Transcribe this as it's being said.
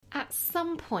At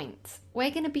some point,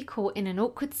 we're going to be caught in an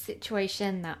awkward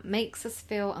situation that makes us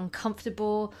feel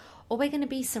uncomfortable, or we're going to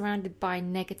be surrounded by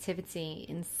negativity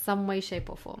in some way, shape,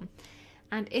 or form.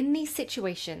 And in these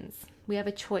situations, we have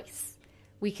a choice.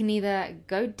 We can either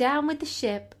go down with the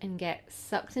ship and get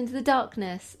sucked into the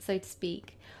darkness, so to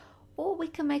speak, or we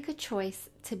can make a choice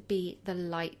to be the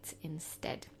light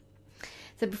instead.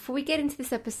 So before we get into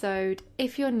this episode,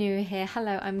 if you're new here,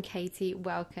 hello, I'm Katie,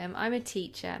 welcome. I'm a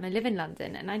teacher and I live in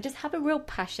London, and I just have a real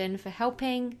passion for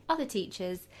helping other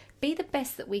teachers be the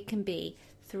best that we can be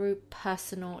through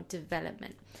personal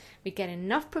development. We get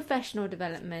enough professional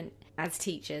development as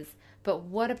teachers, but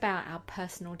what about our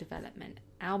personal development,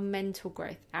 our mental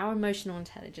growth, our emotional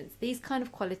intelligence, these kind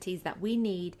of qualities that we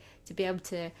need to be able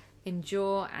to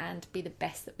endure and be the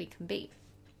best that we can be.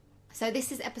 So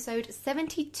this is episode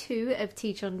 72 of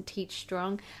Teach On Teach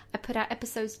Strong. I put out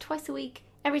episodes twice a week,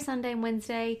 every Sunday and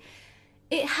Wednesday.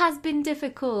 It has been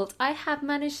difficult. I have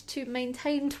managed to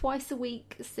maintain twice a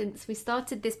week since we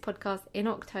started this podcast in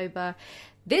October.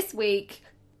 This week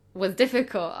was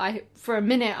difficult. For a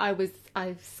minute I was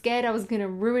scared I was going to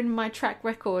ruin my track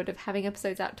record of having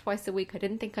episodes out twice a week. I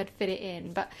didn't think I'd fit it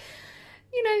in, but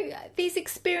you know, these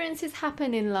experiences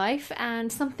happen in life, and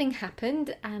something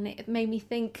happened and it made me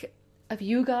think of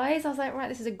you guys. I was like, right,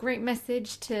 this is a great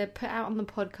message to put out on the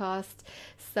podcast.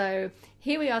 So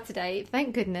here we are today.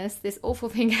 Thank goodness this awful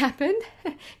thing happened,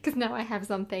 because now I have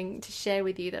something to share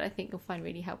with you that I think you'll find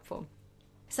really helpful.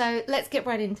 So let's get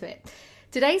right into it.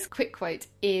 Today's quick quote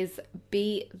is,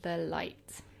 "Be the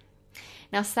light."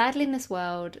 Now, sadly, in this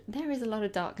world, there is a lot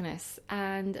of darkness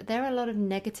and there are a lot of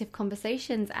negative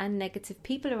conversations and negative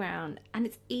people around, and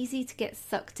it's easy to get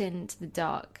sucked into the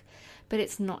dark, but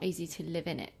it's not easy to live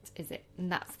in it, is it?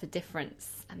 And that's the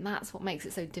difference, and that's what makes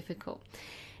it so difficult.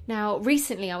 Now,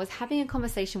 recently, I was having a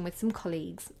conversation with some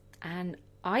colleagues, and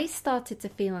I started to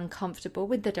feel uncomfortable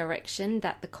with the direction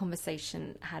that the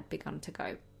conversation had begun to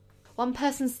go. One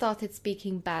person started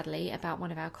speaking badly about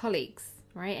one of our colleagues.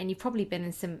 Right? And you've probably been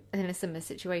in a similar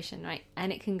situation, right?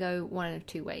 And it can go one of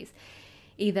two ways.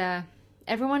 Either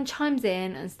everyone chimes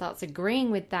in and starts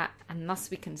agreeing with that, and thus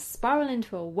we can spiral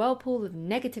into a whirlpool of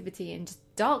negativity and just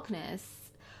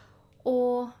darkness,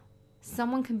 or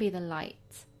someone can be the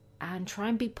light and try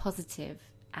and be positive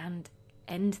and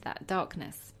end that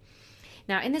darkness.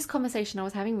 Now, in this conversation I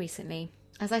was having recently,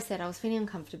 as I said, I was feeling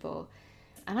uncomfortable.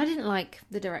 And I didn't like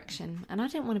the direction, and I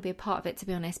didn't want to be a part of it, to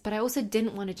be honest, but I also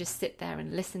didn't want to just sit there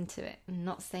and listen to it and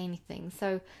not say anything.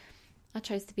 So I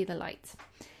chose to be the light.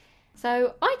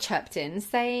 So I chirped in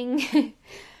saying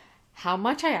how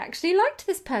much I actually liked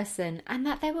this person and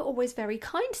that they were always very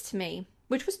kind to me,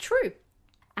 which was true.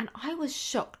 And I was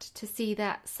shocked to see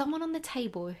that someone on the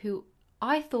table who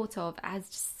I thought of as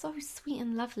just so sweet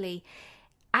and lovely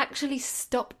actually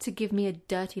stopped to give me a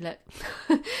dirty look.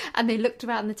 And they looked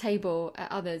around the table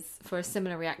at others for a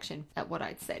similar reaction at what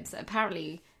I'd said. So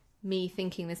apparently me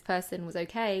thinking this person was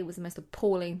okay was the most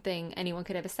appalling thing anyone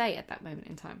could ever say at that moment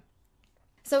in time.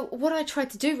 So what I tried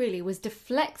to do really was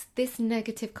deflect this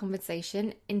negative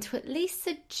conversation into at least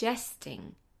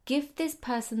suggesting, give this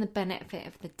person the benefit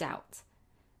of the doubt.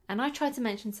 And I tried to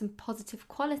mention some positive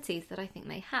qualities that I think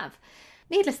they have.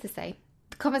 Needless to say,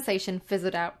 the conversation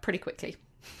fizzled out pretty quickly.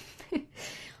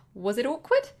 Was it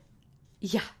awkward?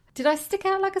 Yeah. Did I stick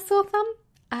out like a sore thumb?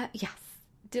 Yes.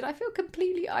 Did I feel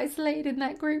completely isolated in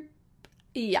that group?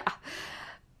 Yeah.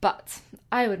 But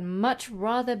I would much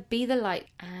rather be the light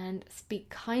and speak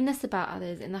kindness about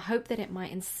others in the hope that it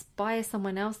might inspire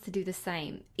someone else to do the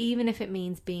same, even if it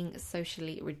means being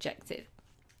socially rejected.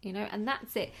 You know, and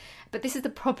that's it. But this is the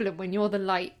problem when you're the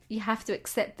light. You have to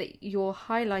accept that you're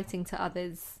highlighting to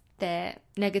others their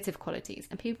negative qualities,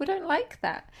 and people don't like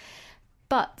that.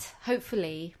 But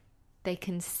hopefully they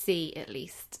can see at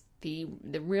least the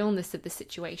realness of the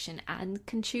situation and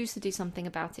can choose to do something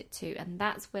about it too. And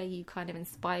that's where you kind of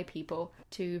inspire people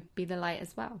to be the light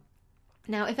as well.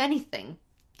 Now, if anything,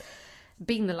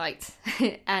 being the light,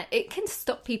 it can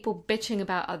stop people bitching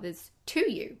about others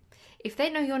to you. If they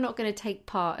know you're not going to take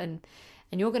part and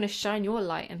you're going to shine your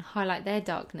light and highlight their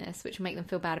darkness, which will make them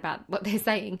feel bad about what they're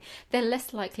saying, they're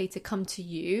less likely to come to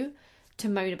you to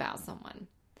moan about someone,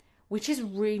 which is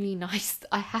really nice,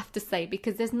 I have to say,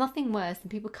 because there's nothing worse than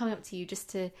people coming up to you just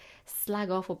to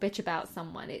slag off or bitch about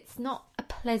someone. It's not a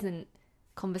pleasant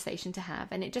conversation to have,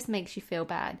 and it just makes you feel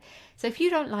bad. So if you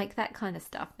don't like that kind of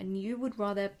stuff and you would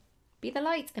rather be the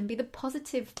light and be the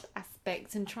positive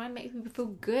aspect and try and make people feel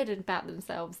good about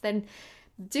themselves, then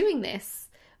doing this,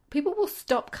 people will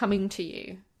stop coming to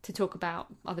you to talk about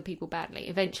other people badly.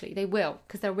 Eventually they will,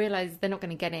 because they'll realize they're not going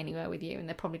to get anywhere with you and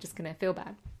they're probably just going to feel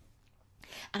bad.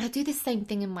 And I do the same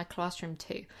thing in my classroom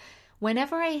too.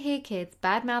 Whenever I hear kids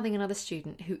bad-mouthing another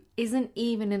student who isn't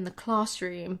even in the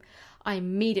classroom, I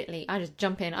just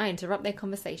jump in, I interrupt their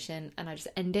conversation, and I just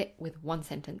end it with one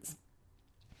sentence.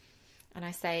 And I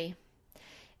say,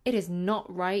 it is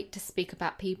not right to speak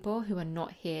about people who are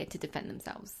not here to defend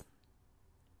themselves.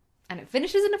 And it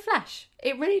finishes in a flash.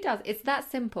 It really does. It's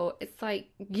that simple. It's like,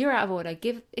 you're out of order.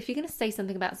 If you're going to say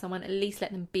something about someone, at least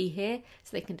let them be here so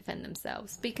they can defend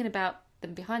themselves. Speaking about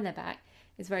them behind their back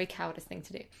is a very cowardice thing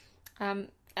to do.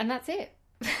 And that's it.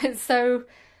 So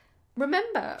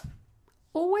remember,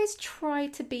 always try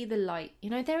to be the light.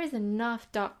 You know, there is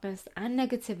enough darkness and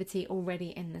negativity already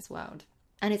in this world.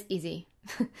 And it's easy.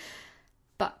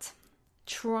 But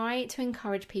try to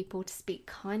encourage people to speak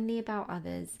kindly about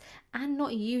others and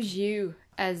not use you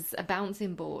as a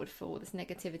bouncing board for all this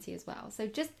negativity as well. So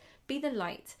just be the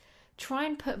light. Try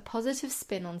and put a positive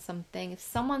spin on something. If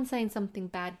someone's saying something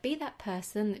bad, be that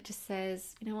person that just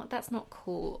says, you know what, that's not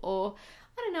cool. Or,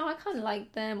 I don't know, I kind of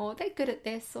like them. Or they're good at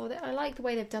this. Or I like the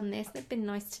way they've done this. They've been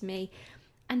nice to me.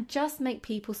 And just make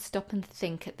people stop and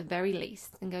think at the very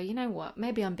least. And go, you know what,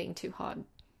 maybe I'm being too hard.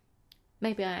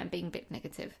 Maybe I am being a bit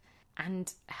negative.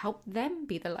 And help them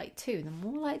be the light too. The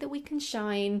more light that we can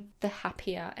shine, the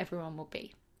happier everyone will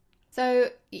be. So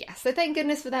thank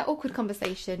goodness for that awkward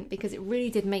conversation, because it really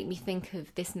did make me think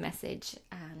of this message,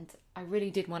 and I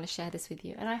really did want to share this with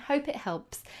you. And I hope it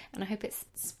helps, and I hope it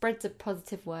spreads a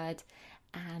positive word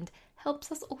and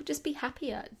helps us all just be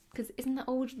happier, because isn't that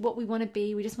all what we want to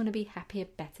be? We just want to be happier,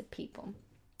 better people.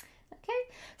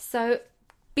 Okay, so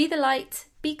be the light,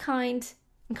 be kind,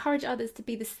 encourage others to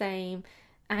be the same,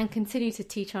 and continue to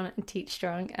teach on and teach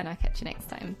strong. And I'll catch you next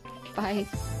time. Bye.